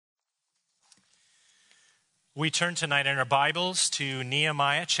We turn tonight in our Bibles to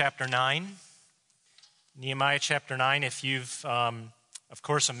Nehemiah chapter 9. Nehemiah chapter 9, if you've, of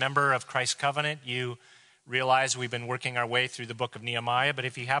course, a member of Christ's Covenant, you realize we've been working our way through the book of Nehemiah. But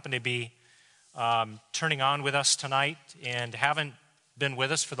if you happen to be turning on with us tonight and haven't been with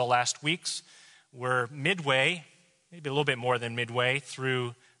us for the last weeks, we're midway, maybe a little bit more than midway,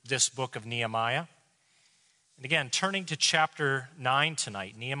 through this book of Nehemiah. And again, turning to chapter 9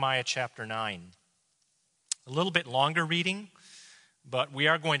 tonight, Nehemiah chapter 9. A little bit longer reading, but we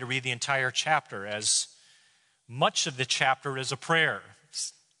are going to read the entire chapter, as much of the chapter is a prayer.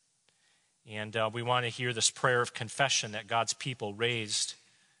 And we want to hear this prayer of confession that God's people raised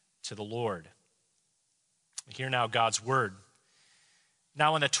to the Lord. Hear now God's word.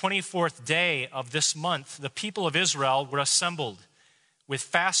 Now on the 24th day of this month, the people of Israel were assembled with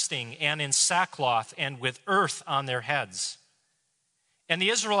fasting and in sackcloth and with earth on their heads. And the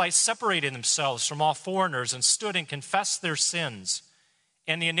Israelites separated themselves from all foreigners and stood and confessed their sins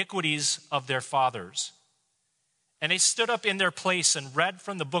and the iniquities of their fathers. And they stood up in their place and read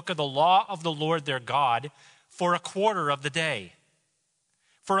from the book of the law of the Lord their God for a quarter of the day.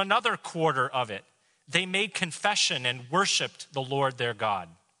 For another quarter of it, they made confession and worshiped the Lord their God.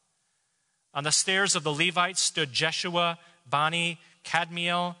 On the stairs of the Levites stood Jeshua, Bani,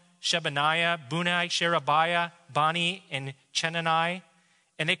 Kadmiel, Shebaniah, Bunai, Sherebiah, Bani, and Chenani.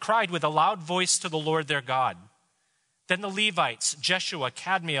 And they cried with a loud voice to the Lord their God. Then the Levites, Jeshua,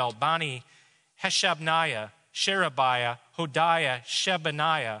 Kadmiel, Bani, Heshabniah, Sherebiah, Hodiah,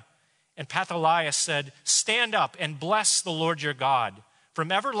 Shebaniah, and Pathaliah said, "Stand up and bless the Lord your God,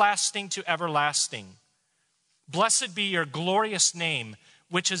 from everlasting to everlasting. Blessed be your glorious name,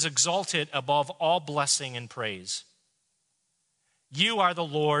 which is exalted above all blessing and praise. You are the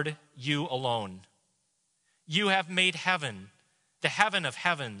Lord, you alone. You have made heaven, the heaven of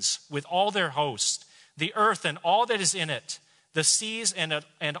heavens, with all their host, the earth and all that is in it, the seas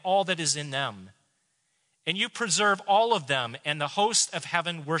and all that is in them. And you preserve all of them, and the host of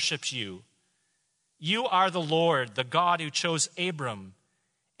heaven worships you. You are the Lord, the God who chose Abram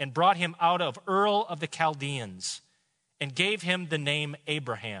and brought him out of Ur of the Chaldeans and gave him the name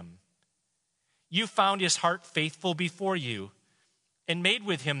Abraham. You found his heart faithful before you and made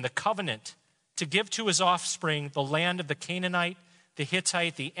with him the covenant to give to his offspring the land of the Canaanite, the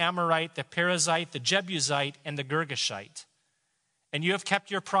Hittite, the Amorite, the Perizzite, the Jebusite, and the Girgashite. And you have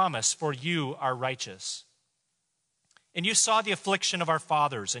kept your promise, for you are righteous. And you saw the affliction of our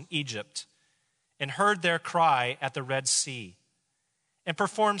fathers in Egypt, and heard their cry at the Red Sea, and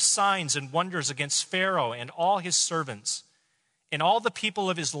performed signs and wonders against Pharaoh and all his servants, and all the people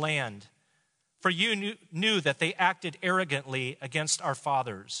of his land. For you knew that they acted arrogantly against our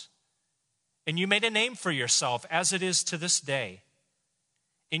fathers. And you made a name for yourself, as it is to this day.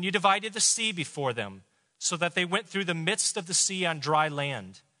 And you divided the sea before them, so that they went through the midst of the sea on dry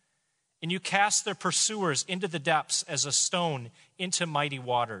land. And you cast their pursuers into the depths as a stone into mighty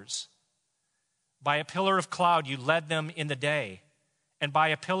waters. By a pillar of cloud you led them in the day, and by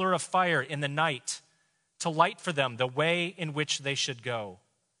a pillar of fire in the night, to light for them the way in which they should go.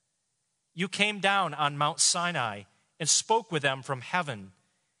 You came down on Mount Sinai and spoke with them from heaven,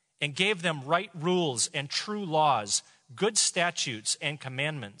 and gave them right rules and true laws, good statutes and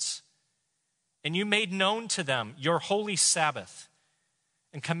commandments. And you made known to them your holy Sabbath,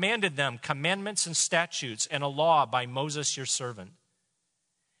 and commanded them commandments and statutes and a law by Moses your servant.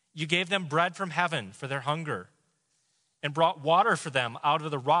 You gave them bread from heaven for their hunger, and brought water for them out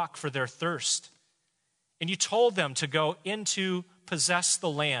of the rock for their thirst. And you told them to go in to possess the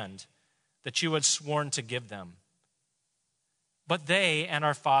land that you had sworn to give them. But they and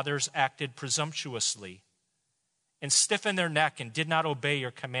our fathers acted presumptuously, and stiffened their neck and did not obey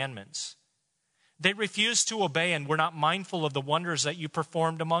your commandments. They refused to obey and were not mindful of the wonders that you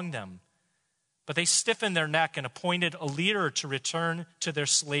performed among them. But they stiffened their neck and appointed a leader to return to their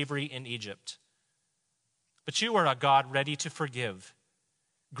slavery in Egypt. But you are a God ready to forgive,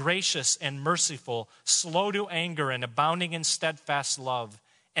 gracious and merciful, slow to anger and abounding in steadfast love,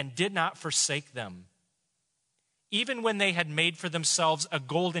 and did not forsake them. Even when they had made for themselves a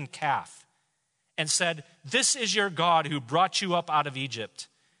golden calf, and said, "This is your God who brought you up out of Egypt,"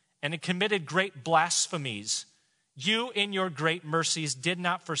 and had committed great blasphemies, you in your great mercies did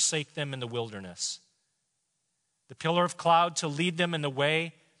not forsake them in the wilderness. The pillar of cloud to lead them in the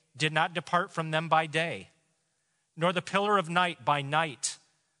way did not depart from them by day, nor the pillar of night by night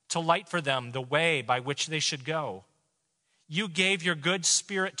to light for them the way by which they should go. You gave your good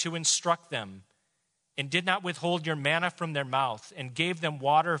spirit to instruct them, and did not withhold your manna from their mouth, and gave them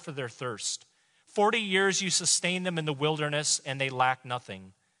water for their thirst. 40 years you sustained them in the wilderness, and they lacked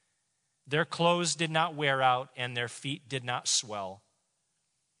nothing. Their clothes did not wear out, and their feet did not swell.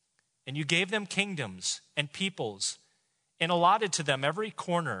 And you gave them kingdoms and peoples, and allotted to them every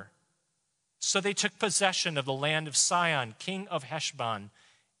corner. So they took possession of the land of Sihon, king of Heshbon,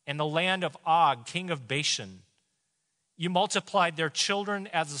 and the land of Og, king of Bashan. You multiplied their children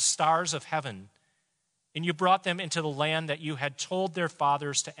as the stars of heaven, and you brought them into the land that you had told their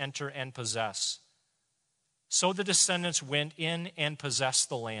fathers to enter and possess. So the descendants went in and possessed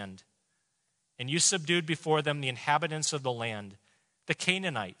the land. And you subdued before them the inhabitants of the land, the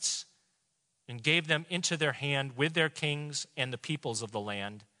Canaanites, and gave them into their hand with their kings and the peoples of the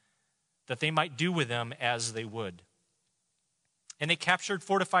land, that they might do with them as they would. And they captured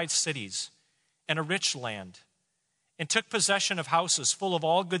fortified cities and a rich land, and took possession of houses full of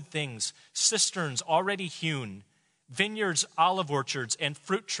all good things, cisterns already hewn, vineyards, olive orchards, and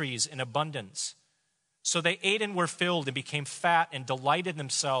fruit trees in abundance. So they ate and were filled and became fat and delighted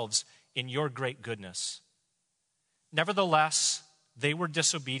themselves in your great goodness. Nevertheless, they were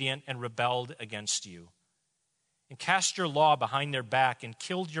disobedient and rebelled against you, and cast your law behind their back and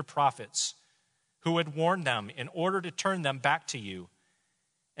killed your prophets who had warned them in order to turn them back to you.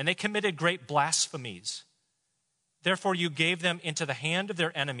 And they committed great blasphemies. Therefore you gave them into the hand of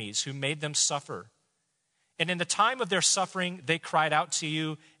their enemies who made them suffer. And in the time of their suffering they cried out to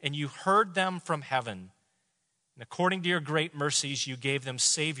you, and you heard them from heaven. And according to your great mercies, you gave them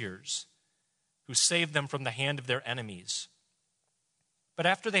saviors who saved them from the hand of their enemies. But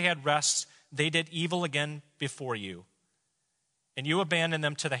after they had rest, they did evil again before you, and you abandoned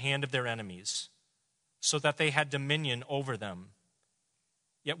them to the hand of their enemies, so that they had dominion over them.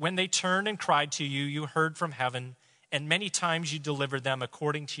 Yet when they turned and cried to you, you heard from heaven, and many times you delivered them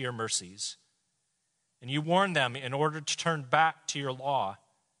according to your mercies. And you warned them in order to turn back to your law.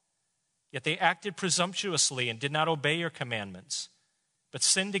 Yet they acted presumptuously and did not obey your commandments, but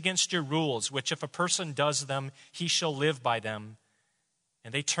sinned against your rules, which if a person does them, he shall live by them.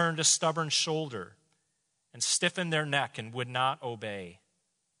 And they turned a stubborn shoulder and stiffened their neck and would not obey.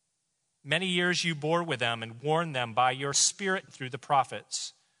 Many years you bore with them and warned them by your Spirit through the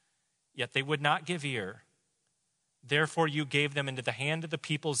prophets, yet they would not give ear. Therefore you gave them into the hand of the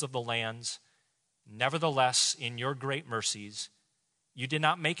peoples of the lands. Nevertheless, in your great mercies, you did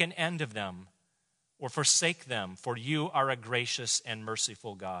not make an end of them or forsake them, for you are a gracious and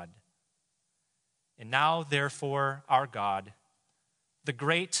merciful God. And now, therefore, our God, the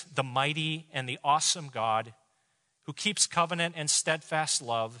great, the mighty, and the awesome God, who keeps covenant and steadfast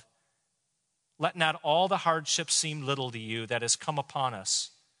love, let not all the hardships seem little to you that has come upon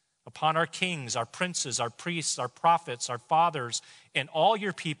us, upon our kings, our princes, our priests, our prophets, our fathers, and all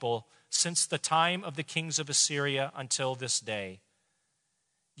your people since the time of the kings of Assyria until this day.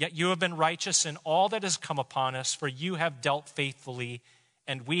 Yet you have been righteous in all that has come upon us, for you have dealt faithfully,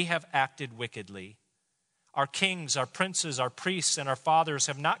 and we have acted wickedly. Our kings, our princes, our priests, and our fathers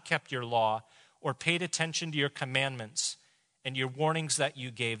have not kept your law or paid attention to your commandments and your warnings that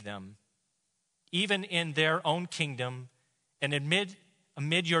you gave them. Even in their own kingdom and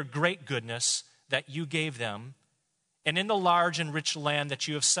amid your great goodness that you gave them, and in the large and rich land that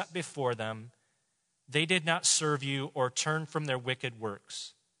you have set before them, they did not serve you or turn from their wicked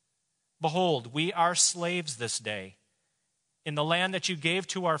works. Behold, we are slaves this day in the land that you gave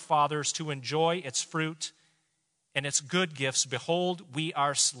to our fathers to enjoy its fruit and its good gifts. Behold, we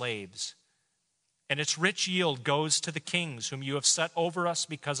are slaves, and its rich yield goes to the kings whom you have set over us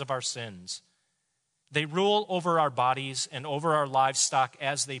because of our sins. They rule over our bodies and over our livestock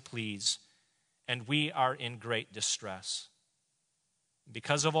as they please, and we are in great distress.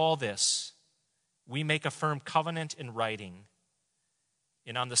 Because of all this, we make a firm covenant in writing,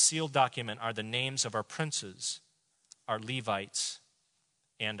 and on the sealed document are the names of our princes, our Levites,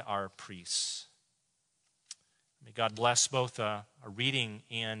 and our priests. May God bless both our reading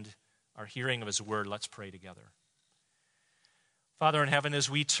and our hearing of his word. Let's pray together. Father in heaven, as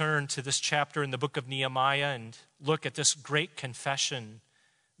we turn to this chapter in the book of Nehemiah and look at this great confession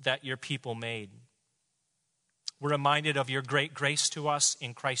that your people made, we're reminded of your great grace to us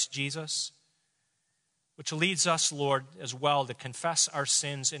in Christ Jesus, which leads us, Lord, as well to confess our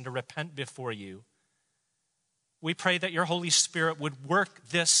sins and to repent before you. We pray that your Holy Spirit would work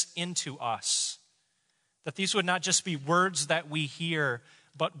this into us, that these would not just be words that we hear,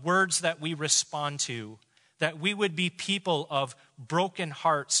 but words that we respond to, that we would be people of broken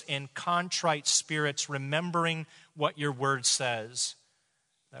hearts and contrite spirits, remembering what your word says,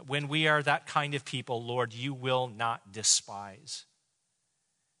 that when we are that kind of people, Lord, you will not despise.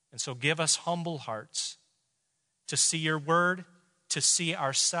 And so give us humble hearts to see your word, to see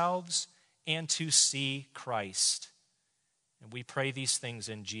ourselves, and to see Christ. And we pray these things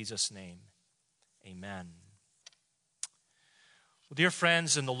in Jesus' name. Amen. Well, dear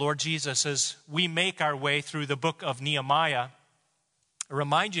friends in the Lord Jesus, as we make our way through the book of Nehemiah, I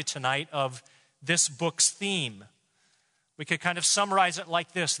remind you tonight of this book's theme. We could kind of summarize it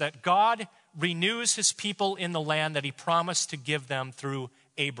like this, that God renews his people in the land that he promised to give them through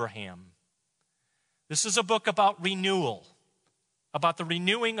Abraham. This is a book about renewal, about the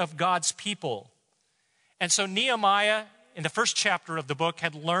renewing of God's people. And so Nehemiah, in the first chapter of the book,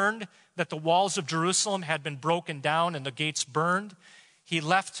 had learned that the walls of Jerusalem had been broken down and the gates burned. He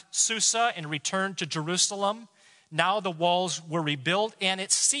left Susa and returned to Jerusalem. Now the walls were rebuilt, and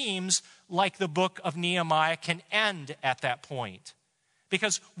it seems like the book of Nehemiah can end at that point,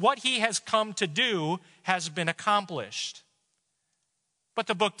 because what he has come to do has been accomplished. But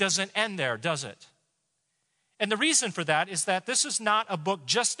the book doesn't end there, does it? And the reason for that is that this is not a book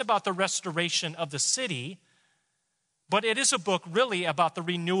just about the restoration of the city, but it is a book really about the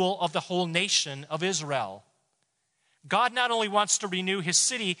renewal of the whole nation of Israel. God not only wants to renew his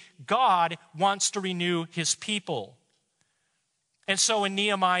city, God wants to renew his people. And so in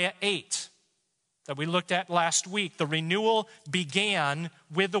Nehemiah 8, that we looked at last week, the renewal began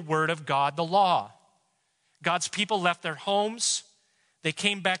with the word of God, the law. God's people left their homes. They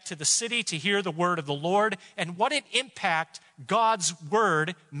came back to the city to hear the word of the Lord, and what an impact God's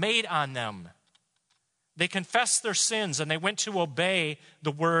word made on them. They confessed their sins, and they went to obey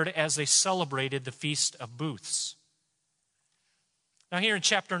the word as they celebrated the Feast of Booths. Now here in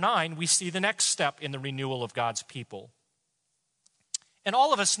chapter 9, we see the next step in the renewal of God's people. And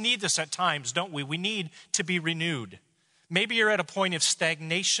all of us need this at times, don't we? We need to be renewed. Maybe you're at a point of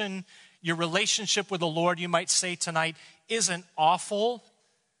stagnation. Your relationship with the Lord, you might say tonight, isn't awful,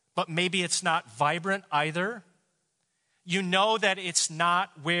 but maybe it's not vibrant either. You know that it's not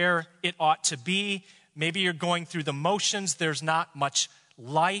where it ought to be. Maybe you're going through the motions. There's not much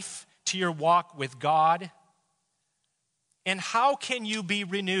life to your walk with God. And how can you be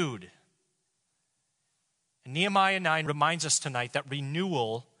renewed? And Nehemiah 9 reminds us tonight that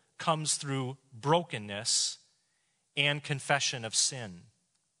renewal comes through brokenness and confession of sin.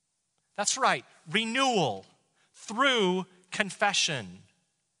 That's right, renewal through confession.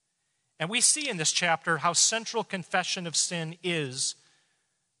 And we see in this chapter how central confession of sin is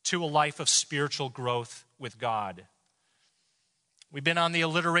to a life of spiritual growth with God. We've been on the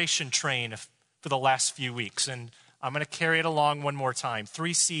alliteration train for the last few weeks, and I'm going to carry it along one more time.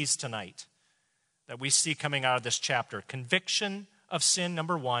 3 C's tonight that we see coming out of this chapter. Conviction of sin,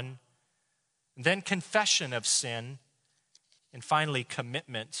 number 1. Then confession of sin. And finally,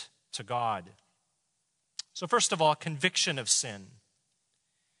 commitment to God. So first of all, conviction of sin.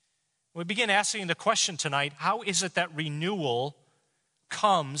 We begin asking the question tonight, how is it that renewal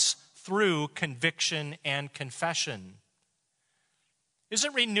comes through conviction and confession?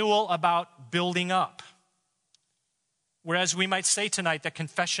 Isn't renewal about building up? Whereas we might say tonight that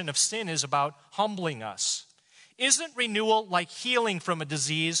confession of sin is about humbling us. Isn't renewal like healing from a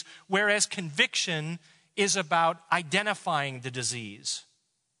disease, whereas conviction is about identifying the disease?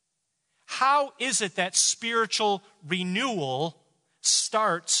 How is it that spiritual renewal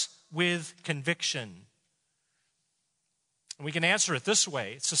starts with conviction? And we can answer it this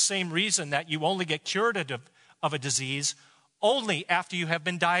way. It's the same reason that you only get cured of a disease only after you have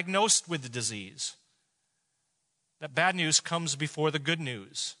been diagnosed with the disease. That bad news comes before the good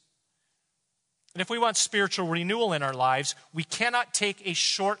news. And if we want spiritual renewal in our lives, we cannot take a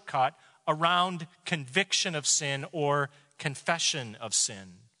shortcut around conviction of sin or confession of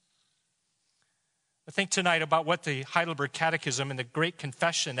sin. I think tonight about what the Heidelberg Catechism and the great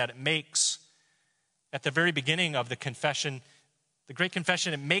confession that it makes at the very beginning of the confession, the great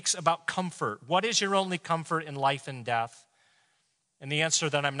confession it makes about comfort. What is your only comfort in life and death? And the answer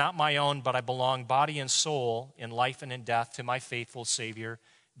that I'm not my own, but I belong body and soul in life and in death to my faithful Savior,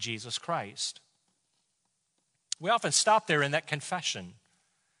 Jesus Christ. We often stop there in that confession.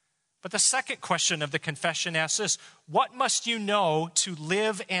 But the second question of the confession asks this: what must you know to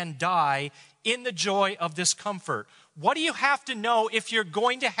live and die in the joy of this comfort? What do you have to know if you're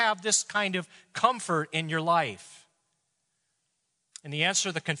going to have this kind of comfort in your life? And the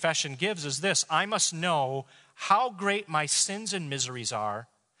answer the confession gives is this: I must know how great my sins and miseries are,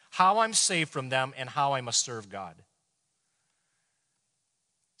 how I'm saved from them, and how I must serve God.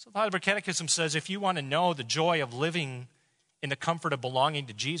 So the Heidelberg Catechism says if you want to know the joy of living in the comfort of belonging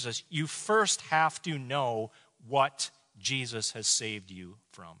to Jesus, you first have to know what Jesus has saved you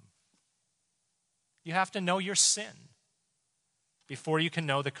from. You have to know your sin before you can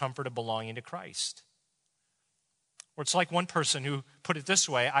know the comfort of belonging to Christ. Or it's like one person who put it this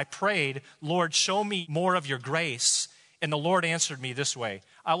way: I prayed, Lord, show me more of your grace, And the Lord answered me this way,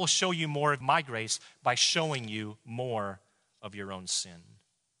 I will show you more of my grace by showing you more of your own sin.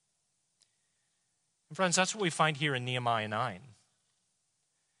 And friends, that's what we find here in Nehemiah 9.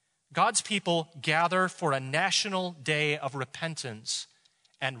 God's people gather for a national day of repentance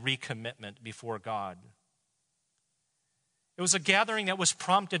and recommitment before God. It was a gathering that was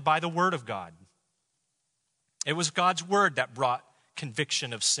prompted by the Word of God. It was God's Word that brought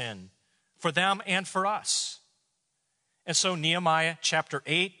conviction of sin for them and for us. And so Nehemiah chapter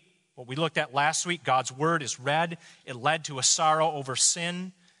 8, what we looked at last week, God's Word is read. It led to a sorrow over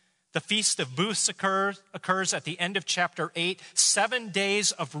sin. The Feast of Booths occurs at the end of chapter 8, 7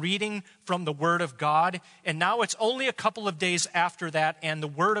 days of reading from the Word of God. And now it's only a couple of days after that, and the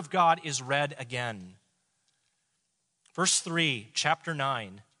Word of God is read again. Verse 3, chapter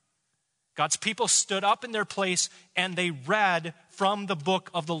 9. God's people stood up in their place, and they read from the book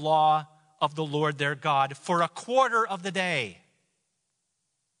of the law of the Lord their God for a quarter of the day.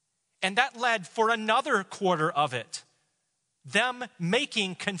 And that led for another quarter of it, them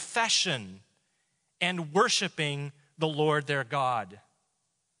making confession and worshiping the Lord their God.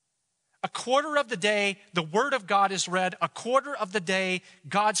 A quarter of the day, the Word of God is read. A quarter of the day,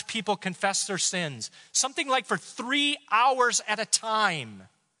 God's people confess their sins. Something like for 3 hours at a time.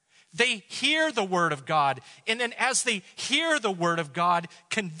 They hear the Word of God. And then as they hear the Word of God,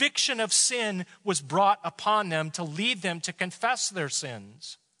 conviction of sin was brought upon them to lead them to confess their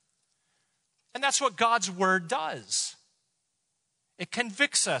sins. And that's what God's Word does. It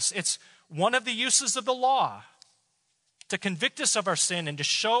convicts us. It's one of the uses of the law, to convict us of our sin and to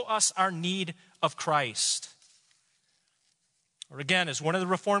show us our need of Christ. Or again, as one of the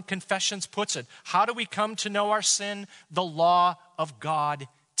Reformed confessions puts it, how do we come to know our sin? The law of God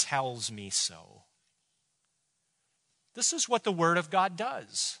tells me so. This is what the Word of God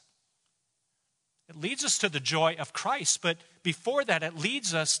does. It leads us to the joy of Christ, but before that, it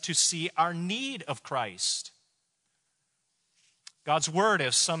leads us to see our need of Christ. God's Word,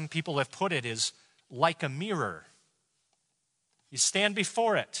 as some people have put it, is like a mirror. You stand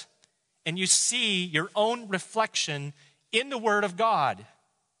before it, and you see your own reflection in the Word of God.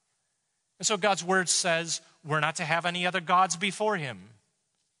 And so God's Word says we're not to have any other gods before Him.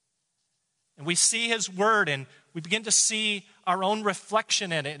 And we see His Word, and we begin to see our own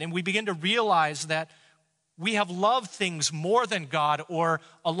reflection in it, and we begin to realize that we have loved things more than God or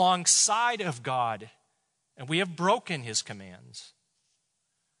alongside of God, and we have broken His commands.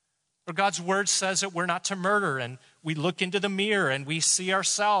 Or God's Word says that we're not to murder, and we look into the mirror and we see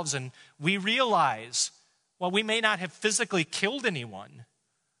ourselves and we realize, while we may not have physically killed anyone,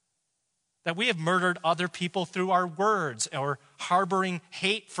 that we have murdered other people through our words or harboring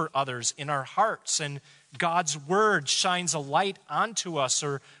hate for others in our hearts. And God's Word shines a light onto us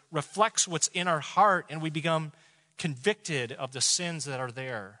or reflects what's in our heart, and we become convicted of the sins that are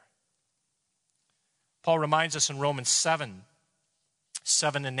there. Paul reminds us in Romans 7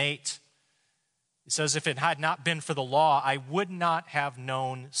 and 8. He says, if it had not been for the law, I would not have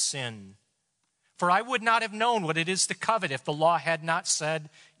known sin. For I would not have known what it is to covet if the law had not said,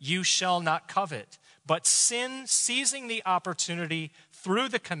 you shall not covet. But sin, seizing the opportunity through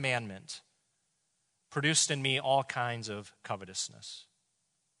the commandment, produced in me all kinds of covetousness.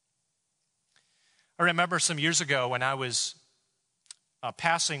 I remember some years ago when I was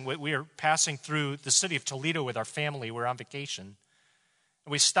we were passing through the city of Toledo with our family. We were on vacation.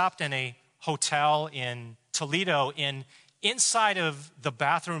 And we stopped in a hotel in Toledo, and inside of the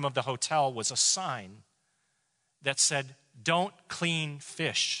bathroom of the hotel was a sign that said, don't clean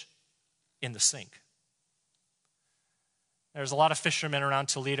fish in the sink. There's a lot of fishermen around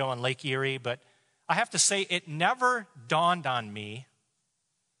Toledo on Lake Erie, but I have to say it never dawned on me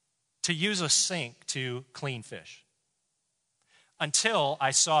to use a sink to clean fish until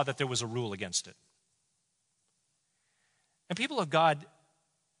I saw that there was a rule against it. And people of God,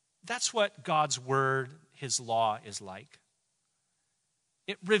 that's what God's Word, His law, is like.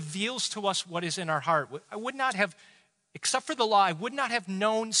 It reveals to us what is in our heart. I would not have, except for the law, I would not have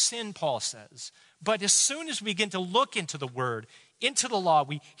known sin, Paul says. But as soon as we begin to look into the Word, into the law,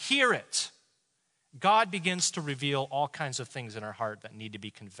 we hear it, God begins to reveal all kinds of things in our heart that need to be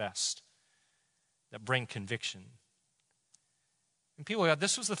confessed, that bring conviction. And people, God,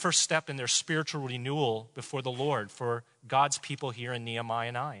 this was the first step in their spiritual renewal before the Lord for God's people here in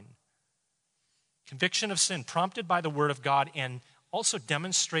Nehemiah 9. Conviction of sin prompted by the Word of God and also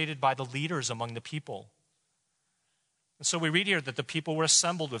demonstrated by the leaders among the people. And so we read here that the people were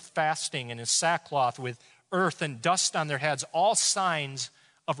assembled with fasting and in sackcloth with earth and dust on their heads, all signs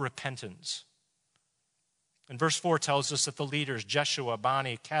of repentance. And verse 4 tells us that the leaders, Jeshua,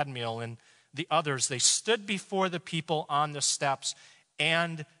 Bani, Kadmiel, and the others. They stood before the people on the steps,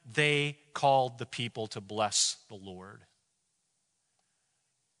 and they called the people to bless the Lord.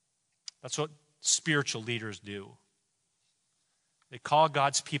 That's what spiritual leaders do. They call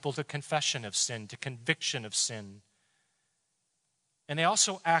God's people to confession of sin, to conviction of sin. And they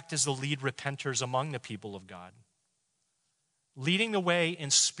also act as the lead repenters among the people of God, leading the way in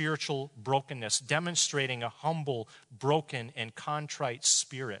spiritual brokenness, demonstrating a humble, broken, and contrite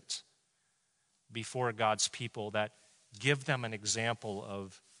spirit before God's people that give them an example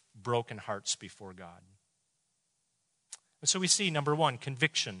of broken hearts before God. And so we see, number one,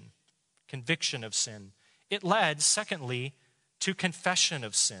 conviction of sin. It led, secondly, to confession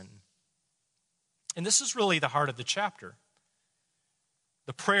of sin. And this is really the heart of the chapter.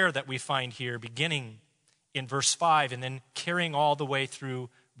 The prayer that we find here beginning in verse 5 and then carrying all the way through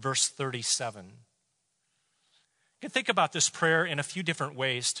verse 37. You can think about this prayer in a few different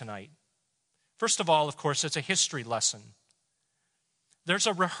ways tonight. First of all, of course, it's a history lesson. There's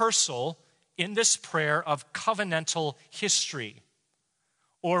a rehearsal in this prayer of covenantal history,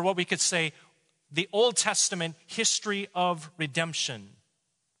 or what we could say, the Old Testament history of redemption.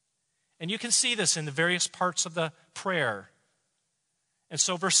 And you can see this in the various parts of the prayer. And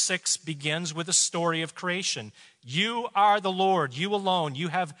so verse 6 begins with a story of creation. You are the Lord, you alone. You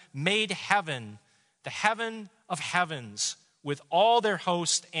have made heaven, the heaven of heavens, with all their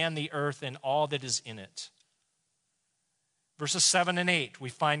host, and the earth and all that is in it. Verses 7 and 8, we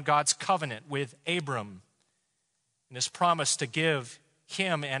find God's covenant with Abram and his promise to give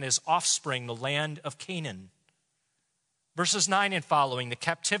him and his offspring the land of Canaan. Verses 9 and following, the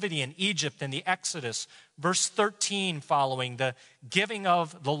captivity in Egypt and the Exodus. Verse 13 following, the giving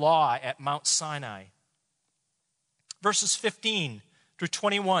of the law at Mount Sinai. Verses 15 through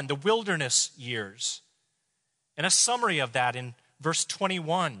 21, the wilderness years. And a summary of that in verse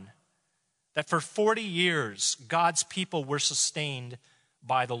 21, that for 40 years God's people were sustained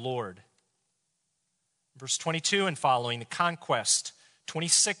by the Lord. Verse 22 and following, the conquest.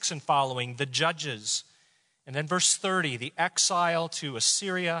 26 and following, the judges. And then verse 30, the exile to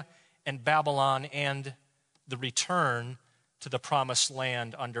Assyria and Babylon and the return to the promised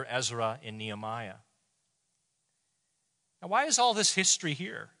land under Ezra and Nehemiah. Now, why is all this history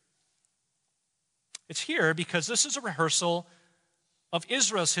here? It's here because this is a rehearsal of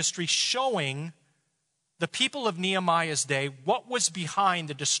Israel's history showing the people of Nehemiah's day what was behind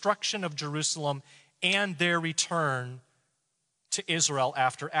the destruction of Jerusalem and their return to Israel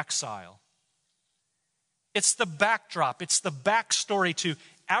after exile. It's the backdrop, it's the backstory to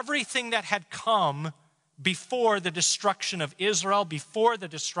everything that had come before the destruction of Israel, before the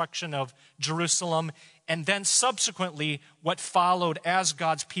destruction of Jerusalem, and then subsequently what followed as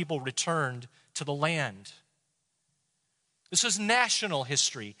God's people returned to the land. This is national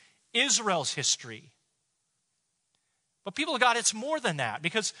history, Israel's history. But people of God, it's more than that,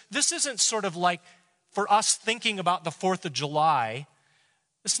 because this isn't sort of like for us thinking about the 4th of July.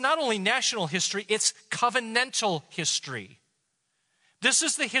 It's not only national history, it's covenantal history. This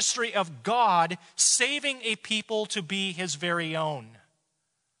is the history of God saving a people to be his very own,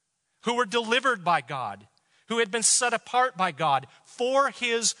 who were delivered by God, who had been set apart by God for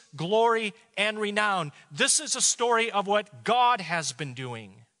his glory and renown. This is a story of what God has been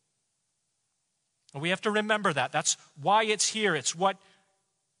doing. And we have to remember that. That's why it's here. It's what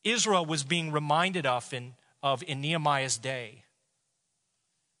Israel was being reminded of in Nehemiah's day.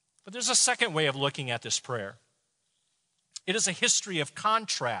 But there's a second way of looking at this prayer. It is a history of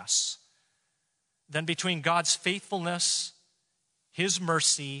contrasts then between God's faithfulness, his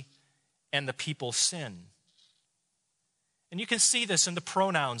mercy, and the people's sin. And you can see this in the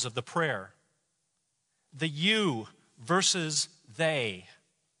pronouns of the prayer. The you versus they.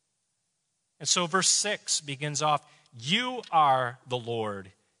 And so verse 6 begins off, you are the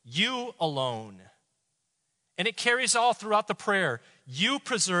Lord, you alone. And it carries all throughout the prayer. You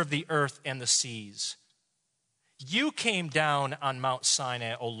preserve the earth and the seas. You came down on Mount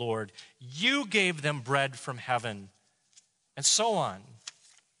Sinai, O Lord. You gave them bread from heaven. And so on.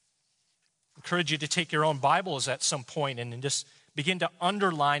 I encourage you to take your own Bibles at some point and just begin to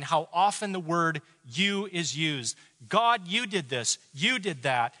underline how often the word you is used. God, you did this. You did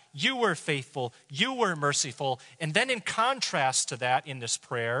that. You were faithful. You were merciful. And then in contrast to that in this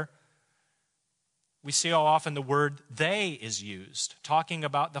prayer, we see how often the word they is used, talking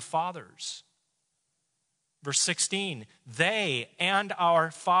about the fathers. Verse 16, they and our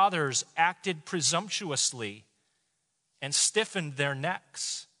fathers acted presumptuously and stiffened their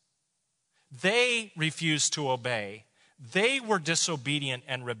necks. They refused to obey. They were disobedient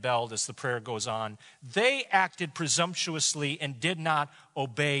and rebelled, as the prayer goes on. They acted presumptuously and did not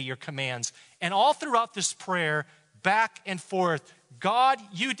obey your commands. And all throughout this prayer, back and forth, God,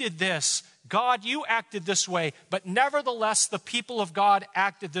 you did this. God, you acted this way. But nevertheless, the people of God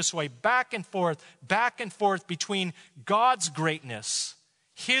acted this way. Back and forth between God's greatness,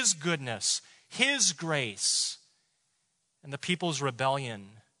 his goodness, his grace, and the people's rebellion.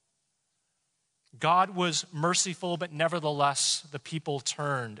 God was merciful, but nevertheless, the people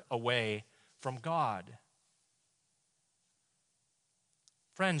turned away from God.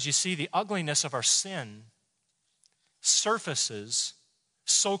 Friends, you see, the ugliness of our sin surfaces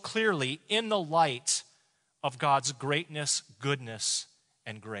so clearly in the light of God's greatness, goodness,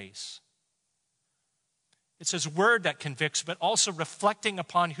 and grace. It's his word that convicts, but also reflecting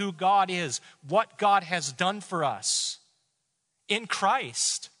upon who God is, what God has done for us in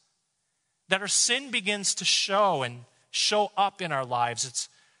Christ, that our sin begins to show and show up in our lives. It's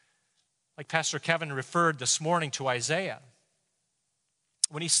like Pastor Kevin referred this morning to Isaiah.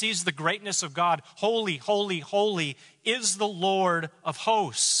 When he sees the greatness of God, holy, holy, holy is the Lord of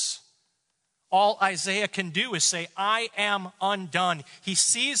hosts. All Isaiah can do is say, I am undone. He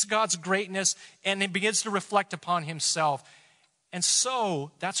sees God's greatness and he begins to reflect upon himself. And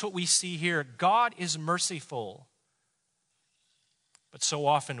so that's what we see here. God is merciful, but so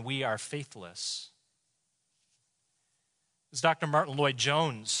often we are faithless. It's Dr. Martin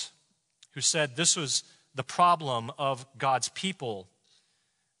Lloyd-Jones who said this was the problem of God's people.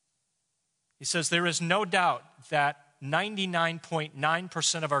 He says, there is no doubt that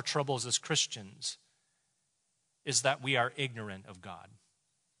 99.9% of our troubles as Christians is that we are ignorant of God.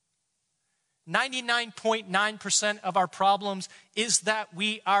 99.9% of our problems is that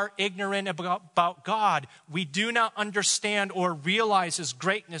we are ignorant about God. We do not understand or realize his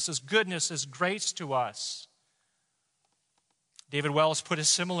greatness, his goodness, his grace to us. David Wells put it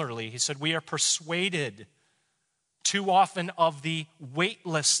similarly. He said, we are persuaded too often of the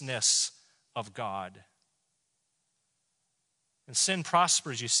weightlessness of God. And sin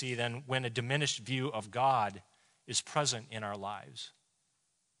prospers, you see, then when a diminished view of God is present in our lives.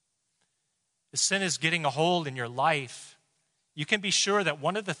 If sin is getting a hold in your life, you can be sure that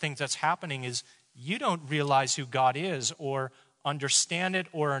one of the things that's happening is you don't realize who God is or understand it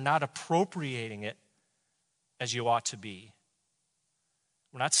or are not appropriating it as you ought to be.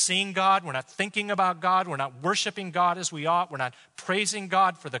 We're not seeing God. We're not thinking about God. We're not worshiping God as we ought. We're not praising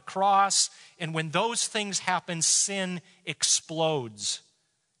God for the cross. And when those things happen, sin explodes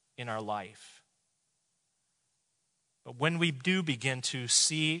in our life. But when we do begin to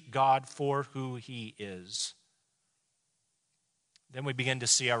see God for who he is, then we begin to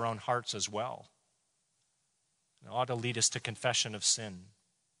see our own hearts as well. It ought to lead us to confession of sin.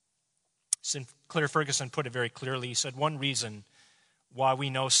 Sinclair Ferguson put it very clearly. He said, one reason why we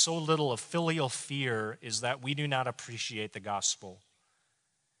know so little of filial fear is that we do not appreciate the gospel.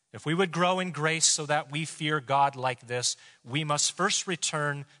 If we would grow in grace so that we fear God like this, we must first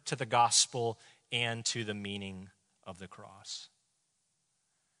return to the gospel and to the meaning of the cross.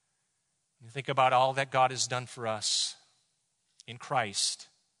 When you think about all that God has done for us in Christ,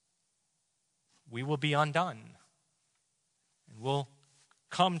 we will be undone. And we'll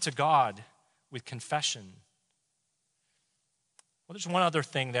come to God with confession. Well, there's one other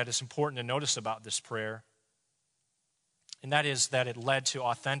thing that is important to notice about this prayer, and that is that it led to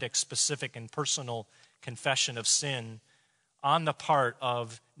authentic, specific, and personal confession of sin on the part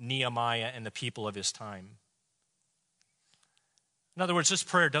of Nehemiah and the people of his time. In other words, this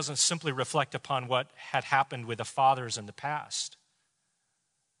prayer doesn't simply reflect upon what had happened with the fathers in the past,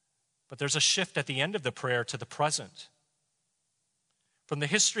 but there's a shift at the end of the prayer to the present. From the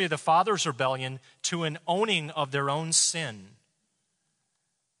history of the fathers' rebellion to an owning of their own sin.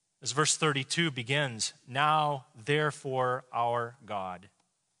 As verse 32 begins, now therefore our God.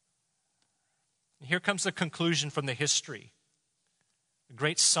 And here comes the conclusion from the history. A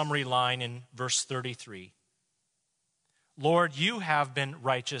great summary line in verse 33. Lord, you have been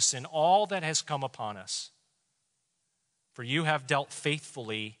righteous in all that has come upon us. For you have dealt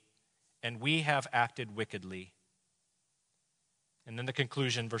faithfully, and we have acted wickedly. And then the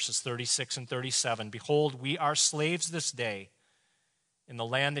conclusion, verses 36 and 37. Behold, we are slaves this day in the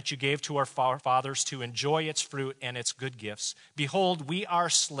land that you gave to our fathers to enjoy its fruit and its good gifts. Behold, we are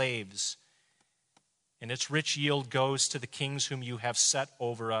slaves, and its rich yield goes to the kings whom you have set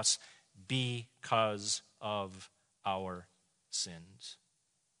over us because of our sins.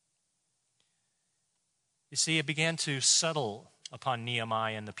 You see, it began to settle upon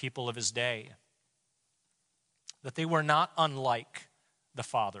Nehemiah and the people of his day that they were not unlike the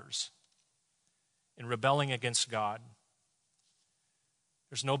fathers in rebelling against God.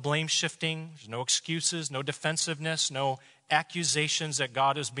 There's no blame shifting, there's no excuses, no defensiveness, no accusations that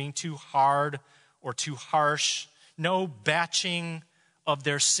God is being too hard or too harsh, no batching of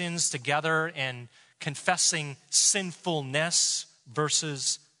their sins together and confessing sinfulness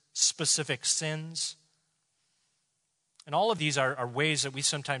versus specific sins. And all of these are ways that we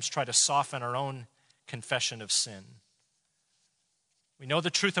sometimes try to soften our own confession of sin. We know the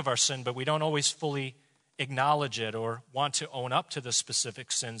truth of our sin, but we don't always fully acknowledge it or want to own up to the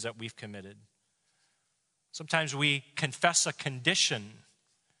specific sins that we've committed. Sometimes we confess a condition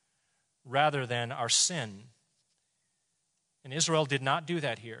rather than our sin. And Israel did not do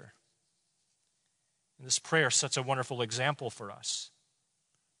that here. And this prayer sets a wonderful example for us.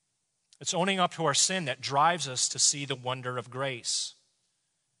 It's owning up to our sin that drives us to see the wonder of grace.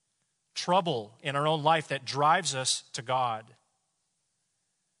 Trouble in our own life that drives us to God.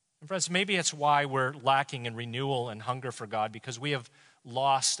 And friends, maybe it's why we're lacking in renewal and hunger for God, because we have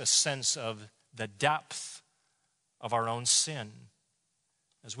lost a sense of the depth of our own sin.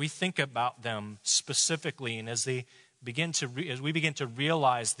 As we think about them specifically, and as we begin to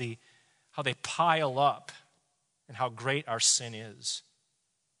realize how they pile up and how great our sin is.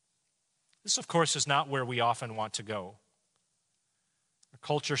 This, of course, is not where we often want to go. Our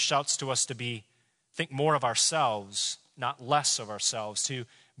culture shouts to us to think more of ourselves, not less of ourselves, to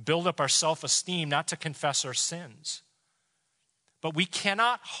build up our self-esteem, not to confess our sins. But we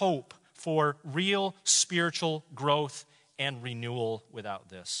cannot hope for real spiritual growth and renewal without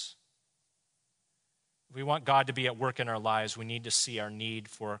this. If we want God to be at work in our lives, we need to see our need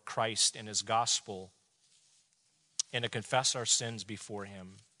for Christ and his gospel and to confess our sins before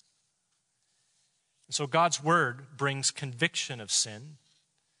him. And so God's word brings conviction of sin.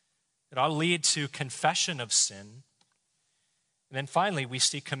 It ought to lead to confession of sin. And then finally, we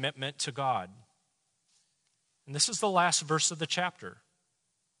see commitment to God. And this is the last verse of the chapter.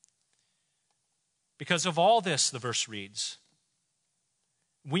 Because of all this, the verse reads,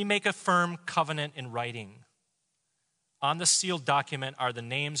 we make a firm covenant in writing. On the sealed document are the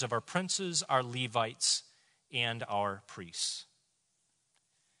names of our princes, our Levites, and our priests.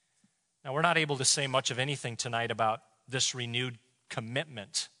 Now, we're not able to say much of anything tonight about this renewed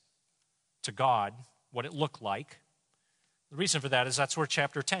commitment to God, what it looked like. The reason for that is that's where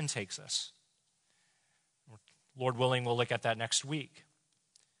chapter 10 takes us. Lord willing, we'll look at that next week.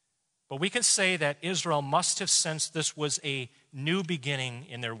 But we can say that Israel must have sensed this was a new beginning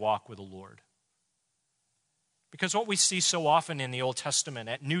in their walk with the Lord. Because what we see so often in the Old Testament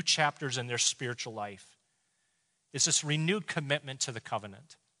at new chapters in their spiritual life is this renewed commitment to the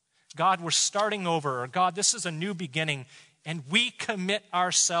covenant. God, we're starting over, or God, this is a new beginning, and we commit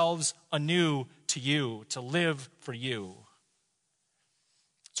ourselves anew to you, to live for you.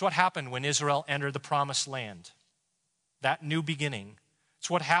 It's what happened when Israel entered the promised land, that new beginning. It's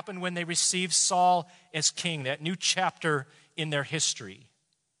what happened when they received Saul as king, that new chapter in their history.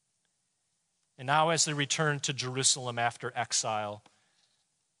 And now as they return to Jerusalem after exile,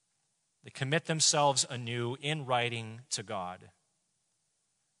 they commit themselves anew in writing to God,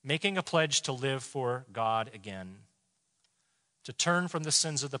 making a pledge to live for God again, to turn from the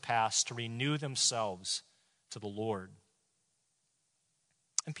sins of the past, to renew themselves to the Lord.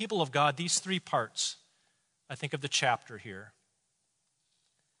 And people of God, these three parts, I think, of the chapter here,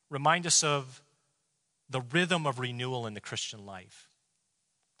 remind us of the rhythm of renewal in the Christian life.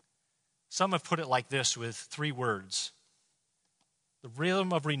 Some have put it like this with three words. The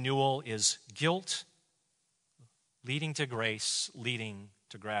rhythm of renewal is guilt, leading to grace, leading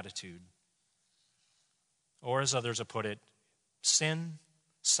to gratitude. Or as others have put it, sin,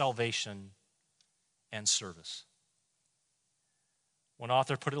 salvation, and service. One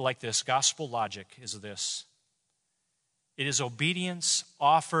author put it like this: gospel logic is this. It is obedience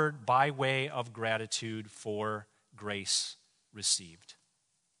offered by way of gratitude for grace received.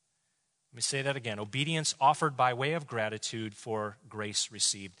 Let me say that again. Obedience offered by way of gratitude for grace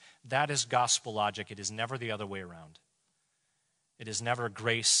received. That is gospel logic. It is never the other way around. It is never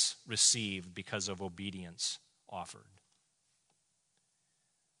grace received because of obedience offered.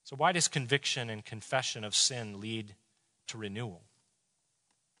 So why does conviction and confession of sin lead to renewal?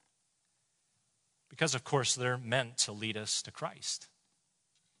 Because, of course, they're meant to lead us to Christ.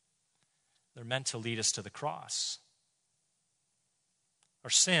 They're meant to lead us to the cross. Our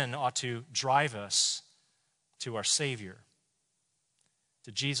sin ought to drive us to our Savior,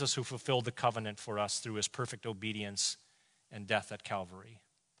 to Jesus who fulfilled the covenant for us through his perfect obedience and death at Calvary.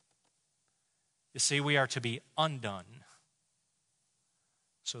 You see, we are to be undone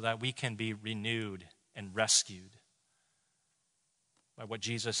so that we can be renewed and rescued by what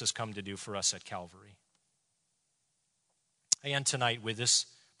Jesus has come to do for us at Calvary. I end tonight with this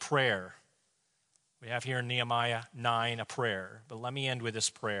prayer. We have here in Nehemiah 9 a prayer, but let me end with this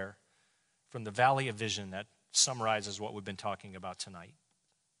prayer from the Valley of Vision that summarizes what we've been talking about tonight.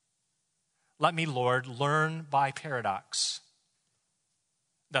 Let me, Lord, learn by paradox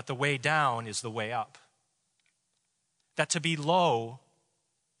that the way down is the way up, that to be low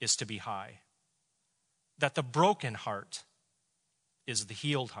is to be high, that the broken heart is the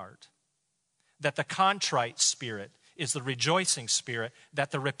healed heart, that the contrite spirit is the rejoicing spirit, that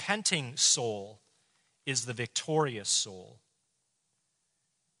the repenting soul is the victorious soul.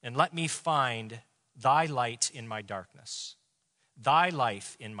 And let me find thy light in my darkness, thy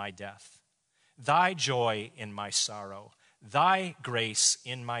life in my death, thy joy in my sorrow, thy grace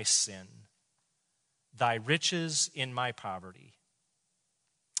in my sin, thy riches in my poverty,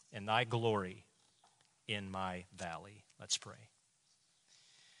 and thy glory in my valley. Let's pray.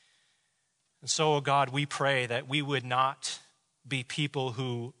 And so, O God, we pray that we would not be people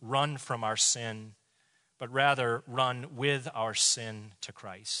who run from our sin, but rather run with our sin to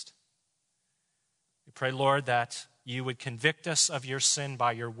Christ. We pray, Lord, that you would convict us of your sin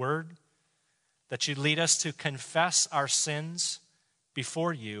by your word, that you'd lead us to confess our sins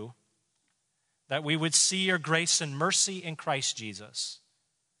before you, that we would see your grace and mercy in Christ Jesus,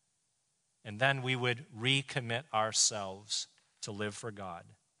 and then we would recommit ourselves to live for God.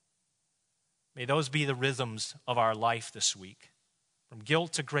 May those be the rhythms of our life this week, from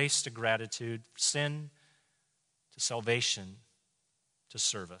guilt to grace to gratitude, sin to salvation to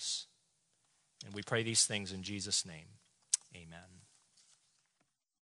service. And we pray these things in Jesus' name. Amen.